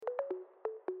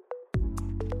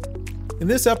In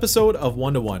this episode of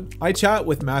One to One, I chat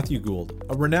with Matthew Gould,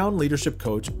 a renowned leadership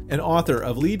coach and author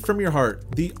of Lead From Your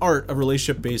Heart, The Art of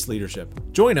Relationship-Based Leadership.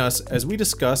 Join us as we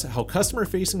discuss how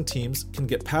customer-facing teams can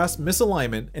get past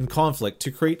misalignment and conflict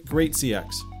to create great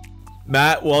CX.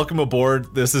 Matt, welcome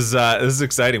aboard. This is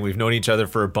exciting. We've known each other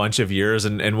for a bunch of years,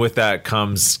 and with that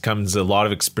comes a lot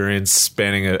of experience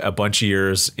spanning a bunch of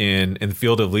years in the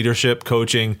field of leadership,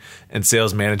 coaching, and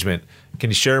sales management.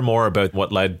 Can you share more about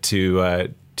what led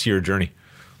to your journey?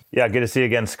 Yeah, good to see you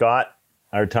again, Scott.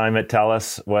 Our time at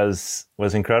TELUS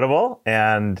was incredible,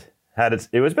 and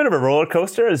it was a bit of a roller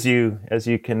coaster, as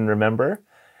you can remember.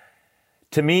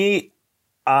 To me,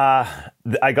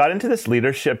 I got into this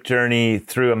leadership journey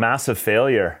through a massive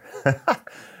failure.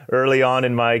 Early on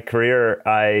in my career,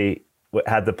 I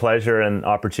had the pleasure and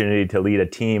opportunity to lead a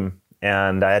team,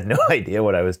 and I had no idea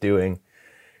what I was doing,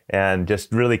 and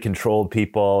just really controlled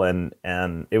people, and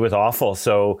it was awful.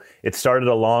 So it started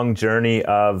a long journey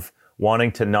of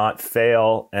wanting to not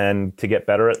fail and to get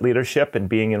better at leadership and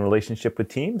being in relationship with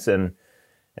teams, and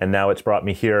now it's brought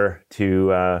me here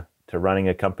to running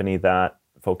a company that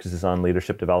focuses on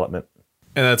leadership development.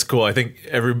 And that's cool. I think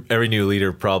every new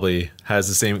leader probably has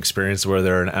the same experience where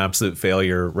they're an absolute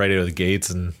failure right out of the gates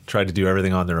and tried to do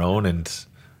everything on their own and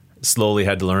slowly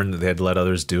had to learn that they had to let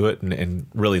others do it and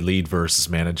really lead versus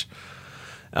manage.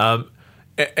 And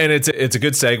it's a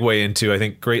good segue into, I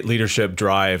think, great leadership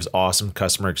drives awesome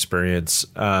customer experience.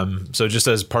 So just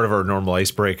as part of our normal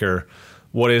icebreaker,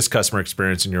 what is customer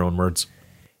experience in your own words?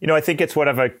 I think it's what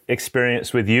I've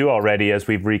experienced with you already as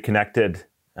we've reconnected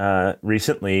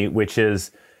recently, which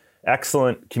is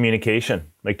excellent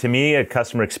communication. Like, to me, a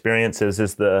customer experience is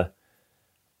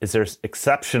there's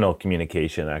exceptional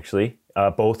communication, actually,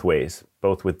 both ways,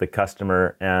 both with the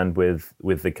customer and with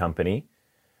the company.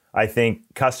 I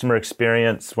think customer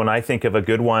experience, when I think of a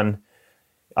good one,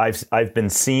 I've been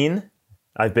seen,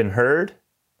 I've been heard,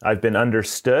 I've been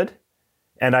understood,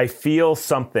 and I feel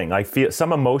something. I feel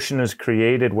some emotion is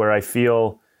created where I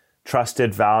feel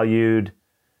trusted, valued,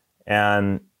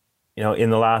 and in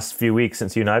the last few weeks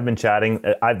since you and I've been chatting,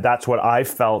 that's what I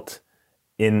felt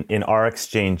in our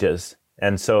exchanges.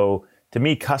 And so, to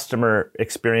me, customer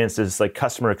experience is like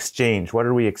customer exchange. What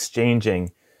are we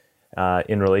exchanging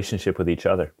in relationship with each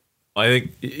other? I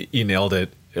think you nailed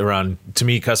it. To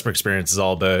me, customer experience is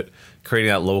all about creating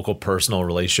that local personal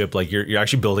relationship. Like, you're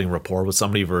actually building rapport with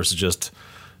somebody versus just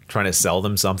trying to sell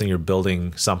them something. You're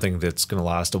building something that's going to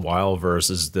last a while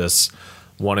versus this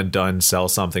one and done, sell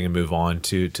something and move on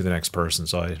to the next person.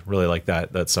 So I really like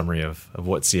that summary of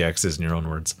what CX is in your own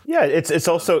words. Yeah, it's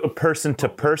also a person to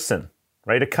person,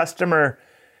 right? A customer,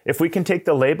 if we can take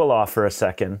the label off for a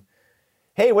second,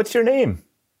 hey, what's your name?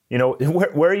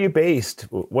 Where are you based?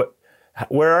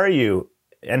 Where are you?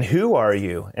 And who are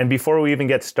you? And before we even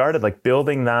get started, like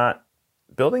building that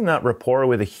rapport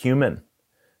with a human,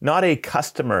 not a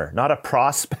customer, not a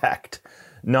prospect,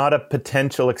 not a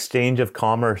potential exchange of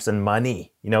commerce and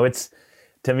money.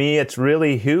 To me, it's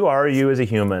really, who are you as a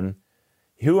human?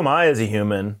 Who am I as a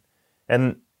human?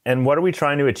 And what are we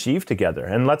trying to achieve together?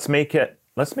 And let's make it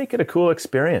a cool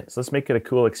experience. Let's make it a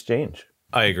cool exchange.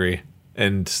 I agree.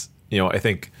 And, I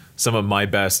think some of my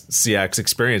best CX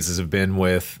experiences have been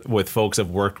with folks I've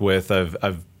worked with,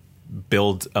 I've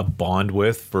built a bond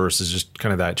with versus just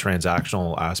kind of that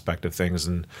transactional aspect of things.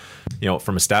 And,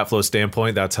 from a StatFlow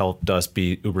standpoint, that's helped us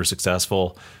be uber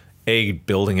successful,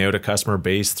 building out a customer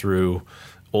base through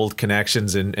old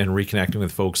connections and reconnecting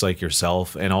with folks like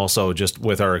yourself, and also just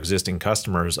with our existing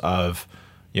customers of,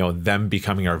 them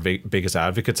becoming our biggest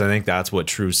advocates. I think that's what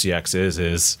true CX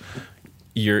is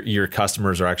your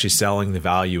customers are actually selling the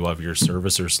value of your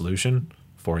service or solution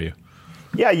for you.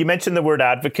 Yeah, you mentioned the word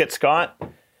advocate, Scott.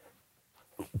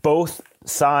 Both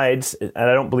sides, and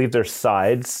I don't believe there's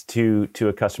sides to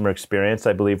a customer experience.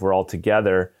 I believe we're all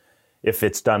together if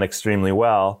it's done extremely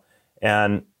well.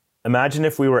 And imagine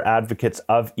if we were advocates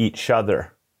of each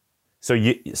other. So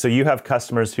you have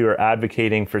customers who are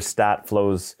advocating for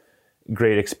StatFlow's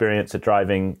great experience at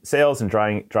driving sales and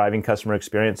driving customer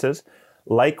experiences.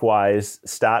 Likewise,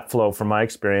 StatFlow, from my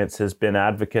experience, has been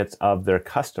advocates of their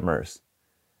customers.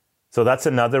 So that's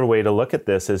another way to look at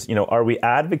this is, are we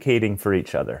advocating for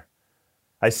each other?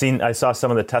 I saw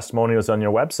some of the testimonials on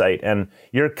your website, and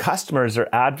your customers are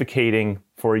advocating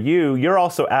for you. You're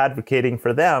also advocating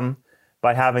for them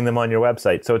by having them on your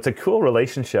website. So it's a cool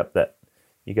relationship that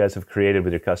you guys have created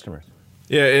with your customers.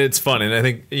 Yeah, it's fun. And I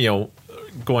think,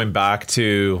 going back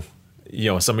to,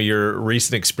 some of your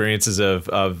recent experiences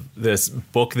of this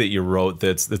book that you wrote,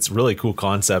 that's really cool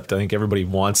concept. I think everybody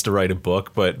wants to write a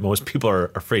book, but most people are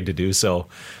afraid to do so.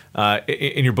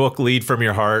 In your book, Lead From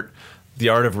Your Heart, The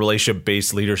Art of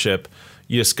Relationship-Based Leadership,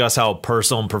 you discuss how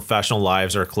personal and professional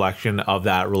lives are a collection of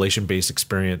that relation-based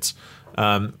experience.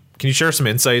 Can you share some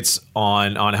insights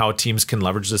on how teams can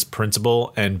leverage this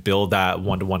principle and build that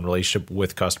one-to-one relationship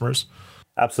with customers?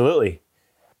 Absolutely.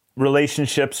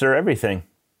 Relationships are everything.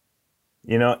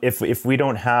 You know, if we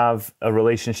don't have a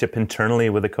relationship internally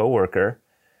with a coworker,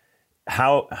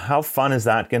 how fun is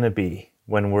that going to be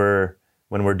when we're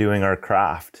doing our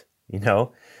craft? You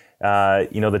know,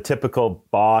 the typical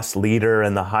boss leader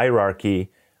and the hierarchy.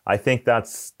 I think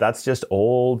that's just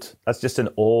old. That's just an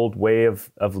old way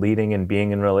of leading and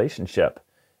being in relationship,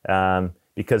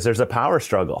 because there's a power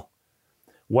struggle.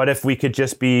 What if we could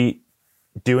just be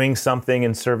doing something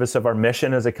in service of our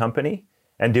mission as a company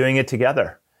and doing it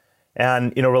together?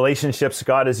 And, you know, relationships,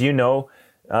 Scott, as you know,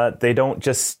 they don't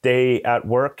just stay at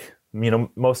work. You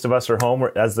know, most of us are home.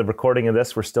 As the recording of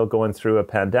this, we're still going through a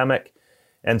pandemic.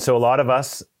 And so a lot of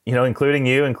us, you know, including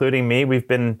you, including me, we've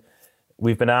been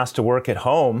asked to work at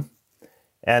home.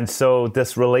 And so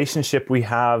this relationship we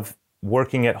have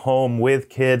working at home with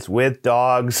kids, with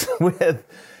dogs, with,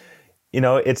 you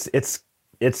know, it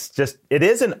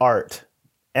is an art.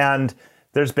 And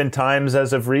there's been times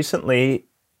as of recently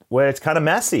where it's kind of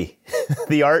messy.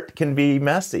 The art can be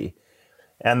messy.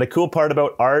 And the cool part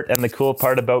about art and the cool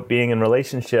part about being in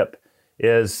relationship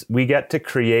is we get to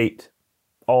create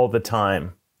all the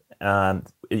time.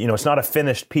 You know, it's not a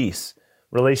finished piece.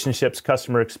 Relationships,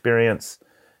 customer experience,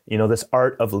 you know, this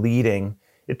art of leading,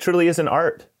 it truly is an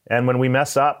art. And when we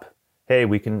mess up, hey,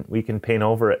 we can paint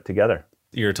over it together.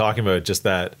 You're talking about just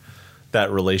that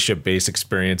relationship-based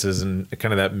experiences and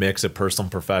kind of that mix of personal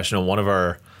and professional. One of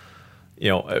our, you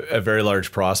know, a very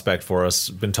large prospect for us,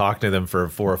 been talking to them for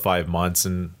 4 or 5 months.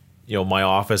 And, you know, my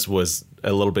office was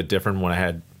a little bit different when I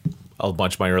had a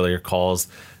bunch of my earlier calls.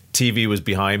 TV was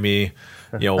behind me.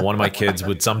 You know, one of my kids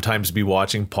would sometimes be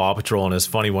watching Paw Patrol. And it's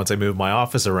funny, once I moved my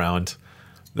office around,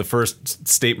 the first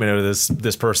statement out of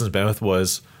this person's mouth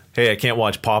was, "Hey, I can't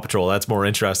watch Paw Patrol. That's more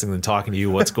interesting than talking to you.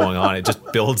 What's going on?" It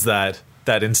just builds that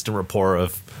instant rapport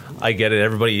of, I get it.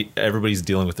 Everybody's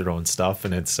dealing with their own stuff.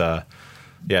 And it's,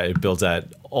 it builds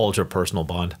that ultra personal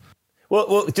bond.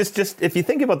 Well, just if you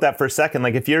think about that for a second,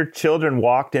 like if your children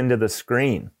walked into the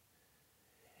screen,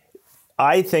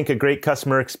 I think a great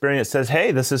customer experience says,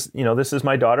 "Hey, this is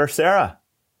my daughter, Sarah.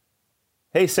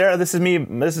 Hey, Sarah, this is me.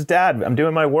 This is Dad. I'm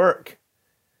doing my work.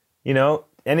 You know,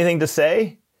 anything to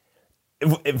say?"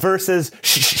 Versus,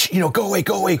 "Shh, you know, go away,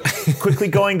 quickly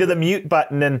going to the mute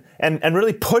button and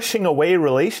really pushing away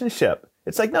relationship.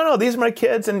 It's like, no, these are my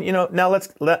kids, and you know, now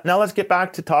let's get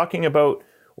back to talking about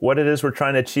what it is we're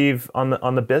trying to achieve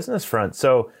on the business front.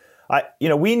 So,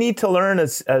 we need to learn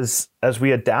as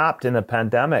we adapt in a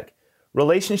pandemic.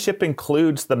 Relationship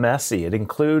includes the messy. It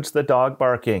includes the dog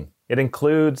barking. It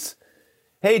includes,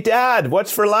 "Hey, Dad,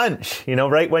 what's for lunch?" You know,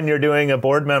 right when you're doing a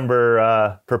board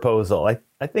member proposal.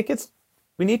 I think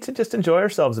we need to just enjoy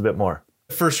ourselves a bit more.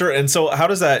 For sure. And so how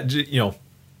does that, you know,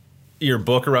 your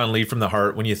book around Lead from the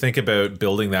Heart, when you think about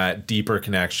building that deeper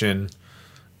connection,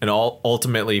 and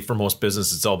ultimately for most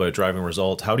businesses, it's all about driving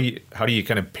results. How do you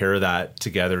kind of pair that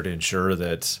together to ensure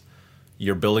that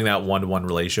you're building that one-to-one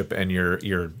relationship and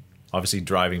you're obviously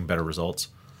driving better results?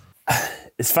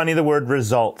 It's funny, the word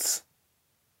results.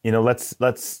 You know, let's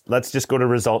just go to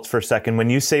results for a second.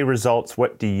 When you say results,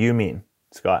 what do you mean,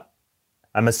 Scott?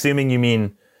 I'm assuming you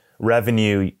mean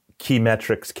revenue, key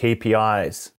metrics,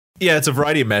 KPIs. Yeah, it's a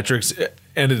variety of metrics.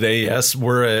 End of the day, yes,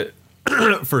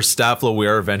 for Stafflo, we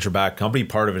are a venture-backed company.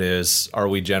 Part of it is, are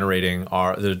we generating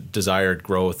the desired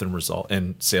growth and result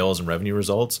and sales and revenue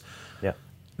results? Yeah,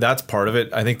 that's part of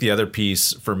it. I think the other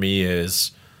piece for me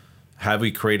is, have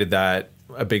we created a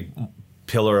big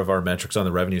pillar of our metrics on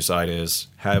the revenue side is,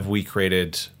 have we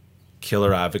created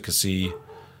killer advocacy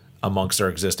amongst our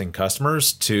existing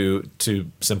customers to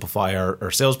simplify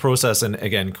our sales process and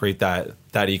again create that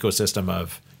ecosystem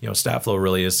of, you know, Stafflo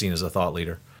really is seen as a thought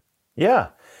leader. Yeah.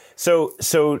 So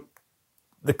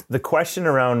the question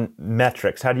around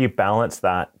metrics, how do you balance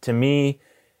that? To me,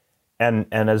 and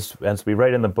as we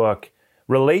write in the book,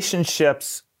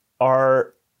 relationships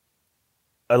are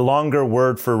a longer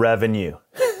word for revenue.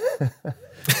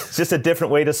 It's just a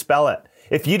different way to spell it.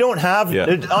 If you don't have,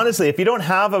 honestly, if you don't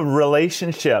have a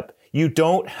relationship, you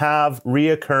don't have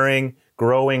reoccurring,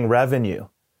 growing revenue.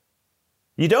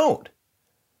 You don't.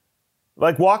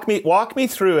 Like walk me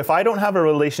through. If I don't have a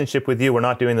relationship with you, we're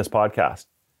not doing this podcast.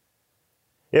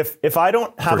 If I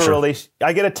don't have a relation,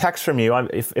 I get a text from you.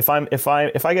 If I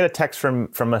get a text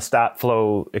from a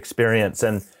Stafflo experience,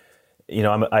 and you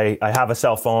know I have a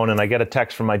cell phone and I get a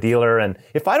text from my dealer, and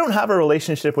if I don't have a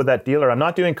relationship with that dealer, I'm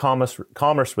not doing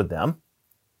commerce with them.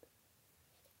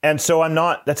 And so I'm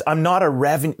not a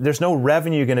revenue, there's no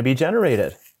revenue going to be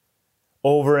generated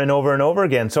over and over and over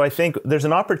again. So I think there's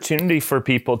an opportunity for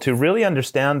people to really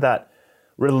understand that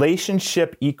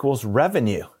relationship equals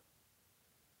revenue.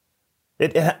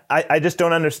 I just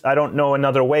don't understand. I don't know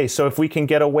another way. So if we can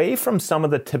get away from some of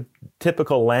the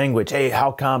typical language, hey,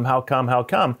 how come?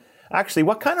 Actually,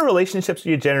 what kind of relationships are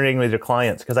you generating with your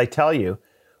clients? Because I tell you,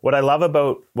 what I love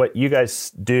about what you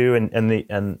guys do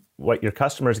and what your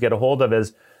customers get a hold of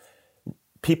is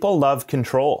people love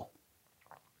control.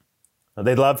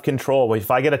 They love control.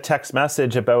 If I get a text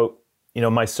message about,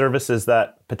 my services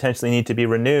that potentially need to be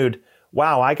renewed,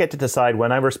 wow, I get to decide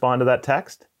when I respond to that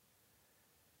text.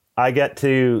 I get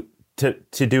to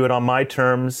do it on my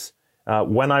terms,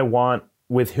 when I want,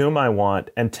 with whom I want.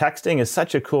 And texting is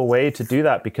such a cool way to do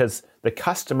that because the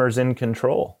customer's in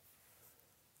control.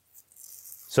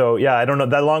 So yeah, I don't know,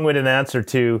 that long-winded answer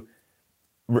to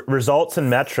results and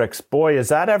metrics. Boy, is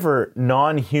that ever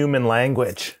non-human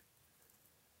language.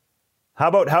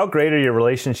 How great are your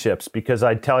relationships? Because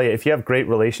I tell you, if you have great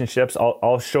relationships,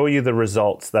 I'll show you the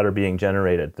results that are being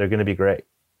generated. They're going to be great.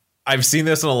 I've seen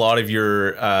this in a lot of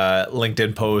your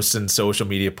LinkedIn posts and social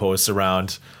media posts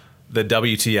around the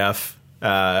WTF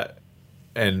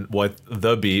and what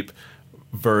the beep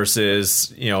versus,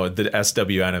 the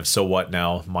SWN of so what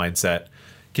now mindset.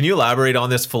 Can you elaborate on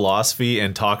this philosophy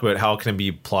and talk about how it can be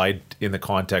applied in the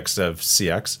context of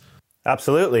CX?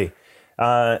 Absolutely.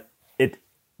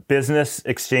 Business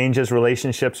exchanges,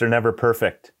 relationships are never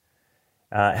perfect.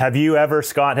 Have you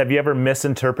ever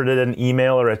misinterpreted an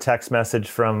email or a text message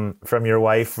from your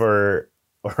wife or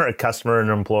a customer or an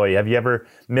employee? Have you ever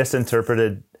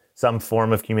misinterpreted some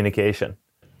form of communication?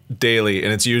 Daily,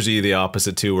 and it's usually the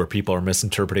opposite too, where people are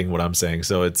misinterpreting what I'm saying.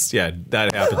 So that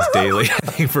happens daily,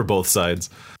 I think, for both sides.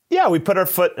 Yeah, we put our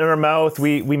foot in our mouth.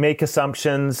 We make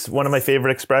assumptions. One of my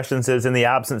favorite expressions is, in the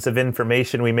absence of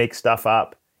information, we make stuff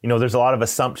up. There's a lot of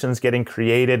assumptions getting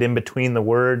created in between the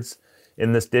words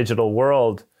in this digital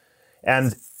world.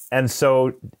 And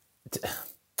so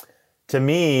to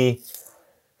me,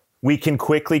 we can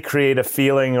quickly create a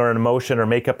feeling or an emotion or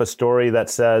make up a story that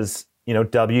says,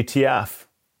 WTF.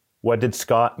 What did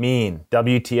Scott mean?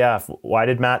 WTF. Why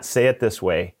did Matt say it this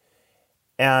way?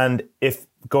 And if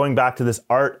going back to this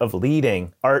art of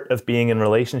leading, art of being in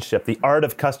relationship, the art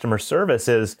of customer service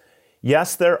is,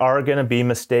 yes, there are going to be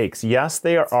mistakes. Yes,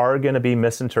 there are going to be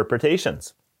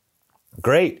misinterpretations.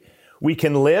 Great. We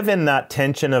can live in that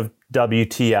tension of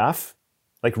WTF,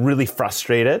 like really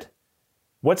frustrated.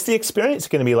 What's the experience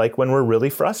going to be like when we're really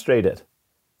frustrated?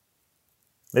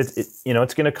 It's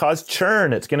going to cause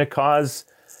churn. It's going to cause,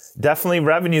 definitely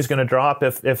revenue is going to drop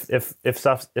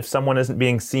if someone isn't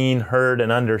being seen, heard,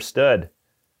 and understood.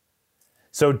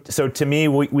 So to me,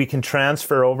 we can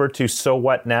transfer over to so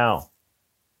what now?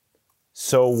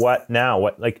 So what now?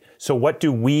 So what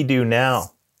do we do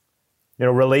now?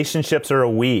 Relationships are a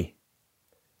we.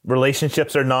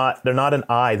 Relationships they're not an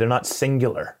I, they're not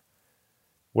singular.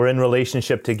 We're in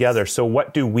relationship together. So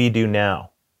what do we do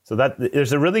now? So that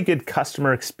there's a really good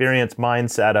customer experience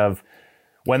mindset of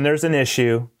when there's an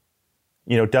issue,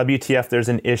 WTF, there's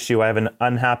an issue. I have an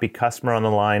unhappy customer on the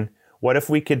line. What if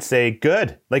we could say,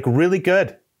 good, like really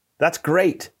good? That's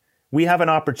great. We have an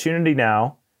opportunity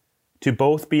now to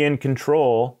both be in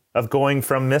control of going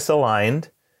from misaligned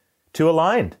to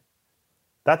aligned.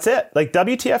 That's it. Like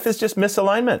WTF is just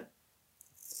misalignment.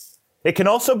 It can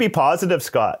also be positive,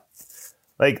 Scott.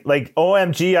 Like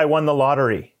OMG, I won the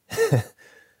lottery.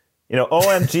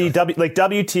 OMG,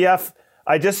 WTF,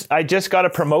 I just got a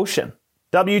promotion.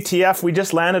 WTF, we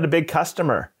just landed a big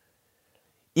customer.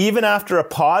 Even after a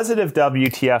positive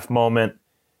WTF moment,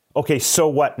 okay, so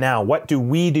what now? What do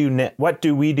we do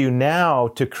now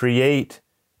to create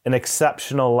an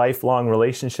exceptional lifelong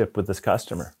relationship with this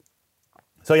customer?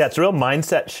 So yeah, it's a real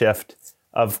mindset shift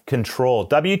of control.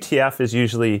 WTF is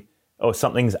usually,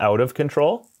 something's out of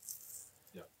control.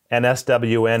 Yeah. And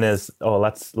SWN is,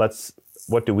 let's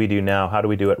what do we do now? How do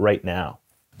we do it right now?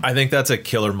 I think that's a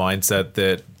killer mindset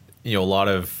that, a lot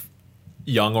of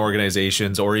young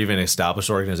organizations or even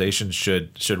established organizations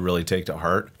should really take to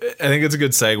heart. I think it's a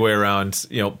good segue around,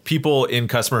 people in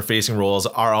customer facing roles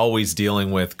are always dealing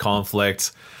with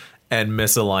conflict and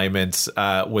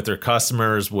misalignment with their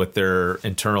customers, with their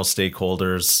internal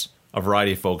stakeholders, a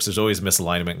variety of folks. There's always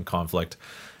misalignment and conflict.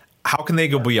 How can they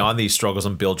go beyond these struggles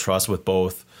and build trust with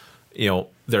both,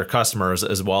 their customers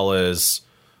as well as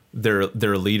their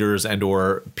leaders and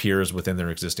or peers within their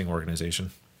existing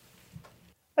organization?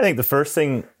 I think the first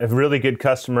thing, a really good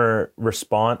customer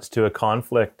response to a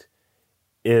conflict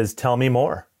is tell me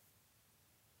more.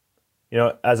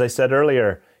 As I said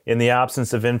earlier, in the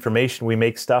absence of information, we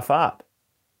make stuff up.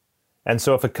 And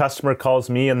so if a customer calls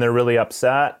me and they're really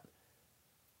upset,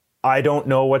 I don't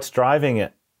know what's driving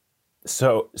it.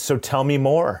 So tell me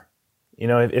more. You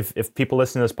know, if people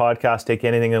listen to this podcast take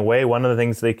anything away, one of the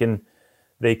things they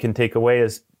can take away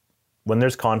is when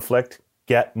there's conflict,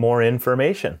 get more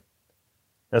information.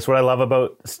 That's what I love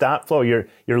about StatFlow.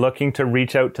 You're looking to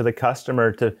reach out to the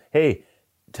customer to, hey,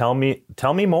 tell me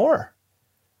more.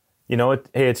 You know,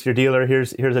 hey, it's your dealer.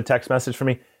 Here's a text message for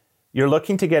me. You're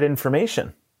looking to get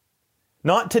information,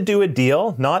 not to do a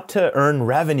deal, not to earn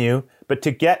revenue, but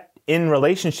to get in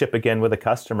relationship again with a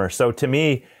customer. So to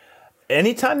me,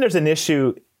 anytime there's an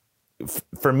issue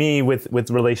for me with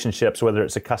relationships, whether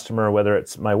it's a customer, whether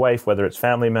it's my wife, whether it's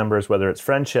family members, whether it's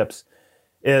friendships,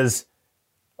 is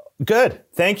good.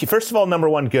 Thank you. First of all, number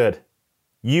one, good.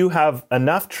 You have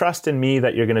enough trust in me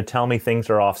that you're going to tell me things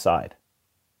are offside.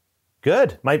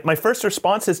 Good. My first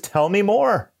response is tell me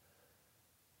more.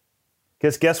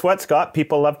 Because guess what, Scott?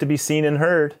 People love to be seen and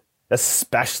heard,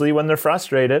 especially when they're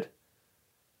frustrated.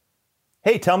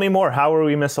 Hey, tell me more. How are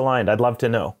we misaligned? I'd love to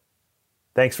know.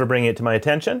 Thanks for bringing it to my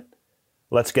attention.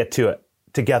 Let's get to it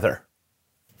together.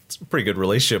 It's pretty good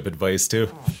relationship advice too.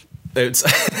 It's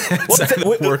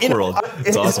the work world.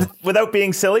 It's awesome. Without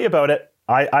being silly about it,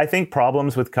 I think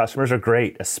problems with customers are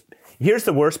great. Here's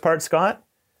the worst part, Scott.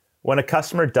 When a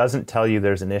customer doesn't tell you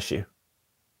there's an issue.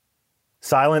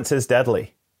 Silence is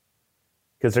deadly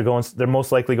because they're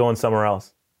most likely going somewhere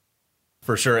else.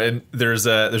 For sure. And there's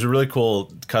a really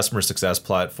cool customer success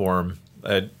platform.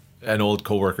 An old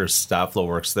coworker, StatFlow,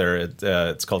 works there.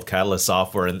 It's called Catalyst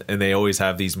Software, and they always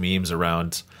have these memes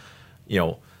around, you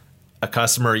know, a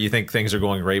customer, you think things are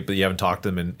going great, but you haven't talked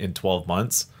to them in 12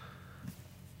 months.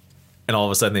 And all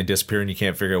of a sudden they disappear and you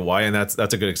can't figure out why. And that's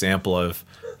a good example of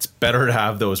it's better to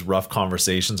have those rough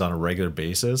conversations on a regular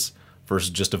basis versus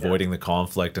just avoiding the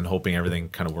conflict and hoping everything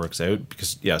kind of works out.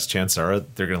 Because yes, chances are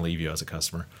they're going to leave you as a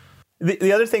customer.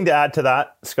 The other thing to add to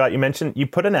that, Scott, you mentioned you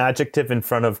put an adjective in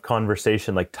front of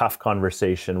conversation, like tough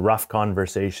conversation, rough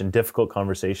conversation, difficult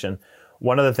conversation.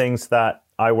 One of the things that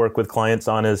I work with clients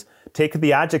on is take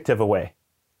the adjective away.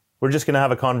 We're just going to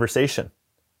have a conversation.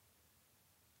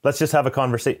 Let's just have a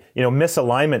conversation. You know,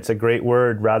 misalignment's a great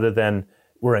word rather than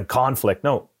we're in conflict.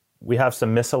 No, we have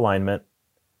some misalignment.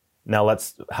 Now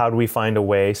how do we find a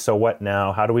way? So what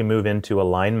now? How do we move into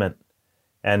alignment?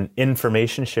 And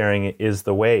information sharing is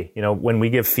the way. You know, when we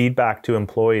give feedback to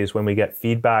employees, when we get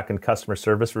feedback and customer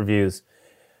service reviews,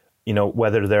 you know,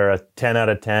 whether they're a 10 out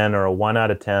of 10 or a 1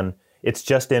 out of 10, it's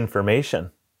just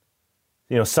information.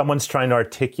 You know, someone's trying to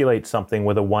articulate something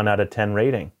with a 1 out of 10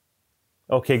 rating.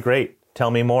 Okay, great.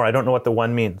 Tell me more. I don't know what the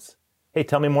 1 means. Hey,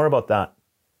 tell me more about that.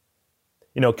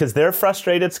 You know, because they're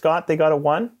frustrated, Scott, they got a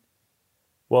 1.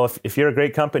 Well, if you're a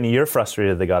great company, you're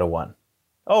frustrated, they got a 1.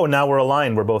 Oh, now we're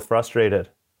aligned. We're both frustrated.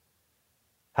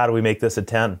 How do we make this a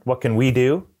 10? What can we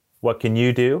do? What can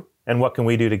you do? And what can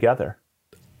we do together?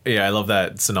 Yeah, I love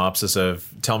that synopsis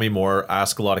of tell me more,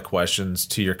 ask a lot of questions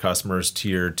to your customers, to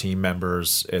your team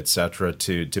members, etc.,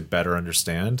 to better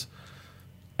understand.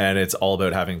 And it's all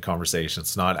about having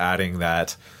conversations, not adding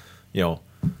that, you know,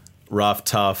 rough,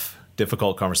 tough,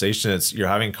 difficult conversation. It's you're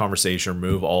having a conversation,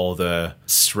 remove all the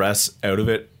stress out of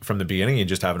it from the beginning and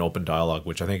just have an open dialogue,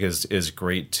 which I think is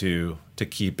great to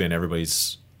keep in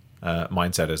everybody's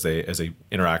mindset as they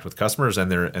interact with customers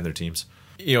and their teams.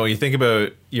 You know, you think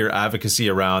about your advocacy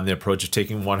around the approach of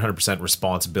taking 100%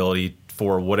 responsibility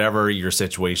for whatever your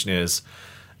situation is.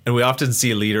 And we often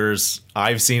see leaders,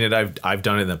 I've seen it, I've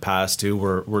done it in the past too,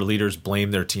 where leaders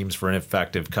blame their teams for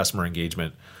ineffective customer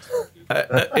engagement.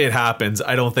 It happens.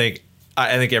 I think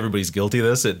everybody's guilty of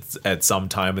this at some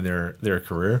time in their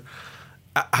career.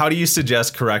 How do you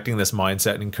suggest correcting this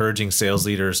mindset and encouraging sales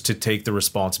leaders to take the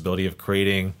responsibility of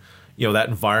creating, you know, that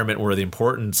environment where the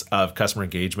importance of customer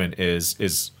engagement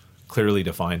is clearly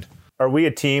defined? Are we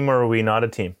a team or are we not a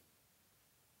team?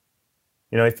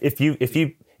 You know,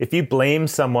 if you blame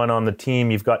someone on the team,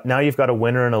 you've got a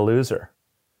winner and a loser.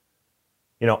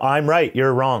 You know, I'm right,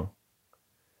 you're wrong.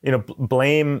 You know,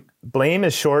 blame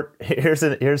is short.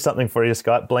 Here's something for you,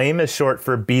 Scott. Blame is short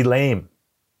for be lame.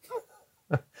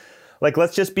 Like,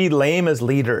 let's just be lame as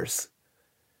leaders.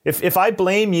 If I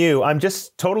blame you, I'm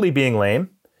just totally being lame.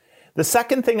 The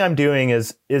second thing I'm doing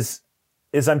is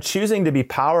I'm choosing to be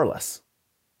powerless.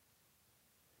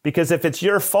 Because if it's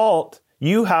your fault,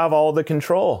 you have all the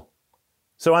control.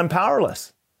 So I'm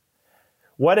powerless.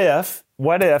 What if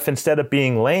instead of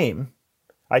being lame,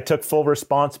 I took full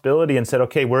responsibility and said,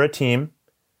 okay, we're a team.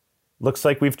 Looks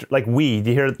like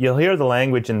you'll hear the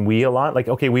language in we a lot. Like,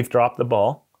 okay, we've dropped the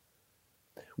ball.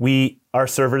 Our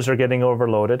servers are getting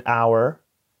overloaded.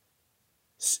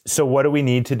 So what do we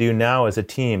need to do now as a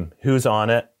team? Who's on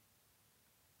it?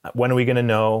 When are we going to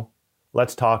know?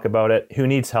 Let's talk about it. Who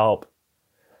needs help?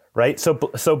 Right?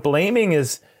 So blaming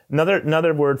is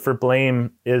another word for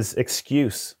blame is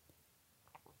excuse.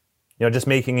 Just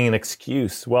making an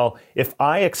excuse. Well, if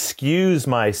I excuse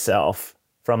myself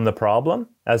from the problem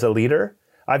as a leader,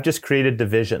 I've just created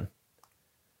division.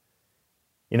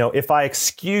 If I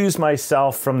excuse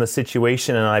myself from the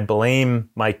situation and I blame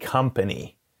my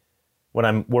company when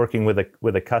I'm working with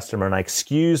a customer and I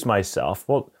excuse myself,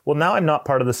 well, now I'm not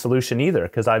part of the solution either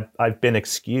because I've been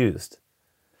excused.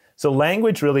 So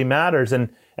language really matters,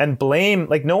 and blame,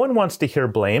 like no one wants to hear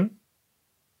blame.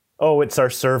 Oh, it's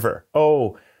our server.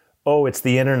 Oh, it's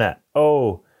the internet.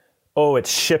 Oh,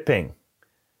 it's shipping.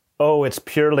 Oh, it's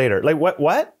Purelator. Like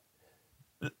what?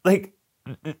 Like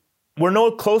we're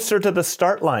no closer to the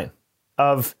start line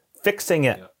of fixing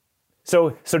it. Yeah.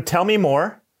 So tell me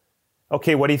more.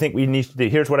 Okay, what do you think we need to do?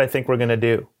 Here's what I think we're going to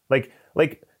do. Like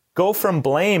go from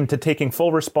blame to taking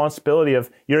full responsibility of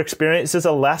your experience is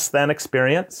a less than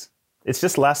experience. It's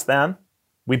just less than.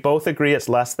 We both agree it's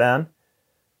less than.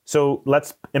 So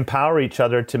let's empower each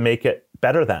other to make it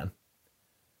better than.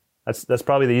 That's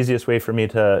probably the easiest way for me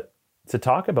to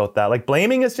talk about that. Like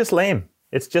blaming is just lame.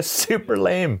 It's just super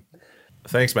lame.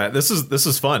 Thanks, Matt. This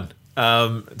is fun.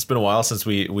 It's been a while since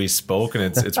we spoke, and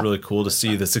it's really cool to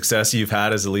see the success you've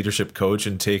had as a leadership coach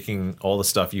and taking all the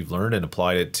stuff you've learned and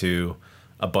applied it to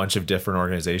a bunch of different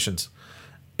organizations.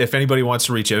 If anybody wants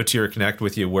to reach out to you or connect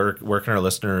with you, where can our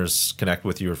listeners connect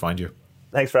with you or find you?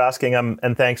 Thanks for asking,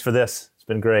 and thanks for this. It's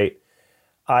been great.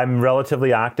 I'm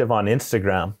relatively active on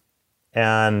Instagram,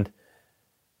 and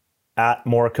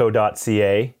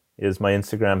 @morco.ca is my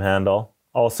Instagram handle.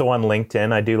 Also on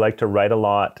LinkedIn, I do like to write a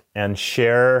lot and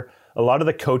share a lot of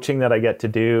the coaching that I get to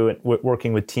do,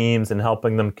 working with teams and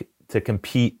helping them to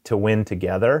compete to win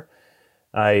together.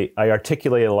 I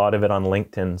articulate a lot of it on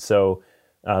LinkedIn. So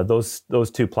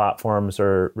those two platforms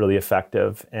are really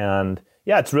effective. And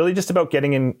yeah, it's really just about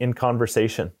getting in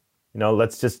conversation.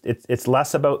 It's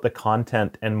less about the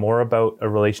content and more about a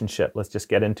relationship. Let's just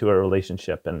get into a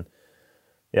relationship. And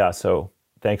yeah, so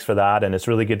thanks for that. And it's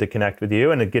really good to connect with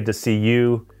you, and it's good to see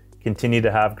you continue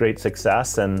to have great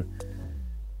success. And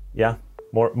yeah,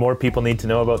 more people need to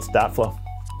know about StatFlow.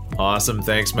 Awesome.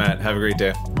 Thanks, Matt. Have a great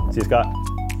day. See you, Scott.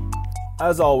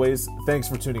 As always, thanks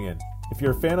for tuning in. If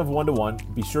you're a fan of One-to-One,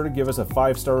 be sure to give us a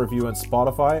 5-star review on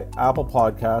Spotify, Apple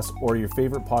Podcasts, or your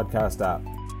favorite podcast app.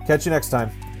 Catch you next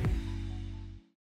time.